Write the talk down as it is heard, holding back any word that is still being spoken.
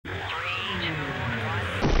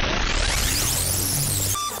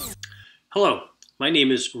Hello, my name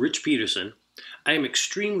is Rich Peterson. I am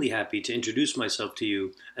extremely happy to introduce myself to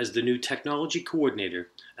you as the new Technology Coordinator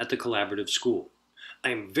at the Collaborative School.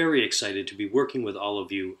 I am very excited to be working with all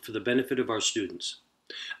of you for the benefit of our students.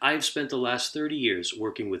 I have spent the last 30 years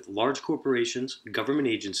working with large corporations, government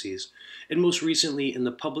agencies, and most recently in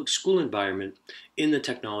the public school environment in the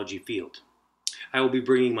technology field. I will be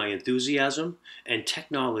bringing my enthusiasm and tech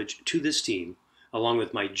knowledge to this team, along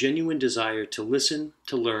with my genuine desire to listen,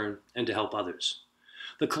 to learn, and to help others.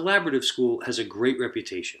 The Collaborative School has a great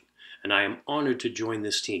reputation, and I am honored to join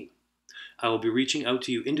this team. I will be reaching out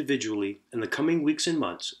to you individually in the coming weeks and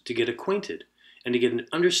months to get acquainted and to get an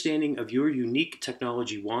understanding of your unique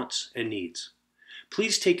technology wants and needs.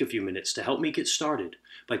 Please take a few minutes to help me get started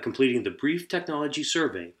by completing the brief technology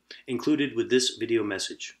survey included with this video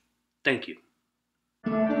message. Thank you.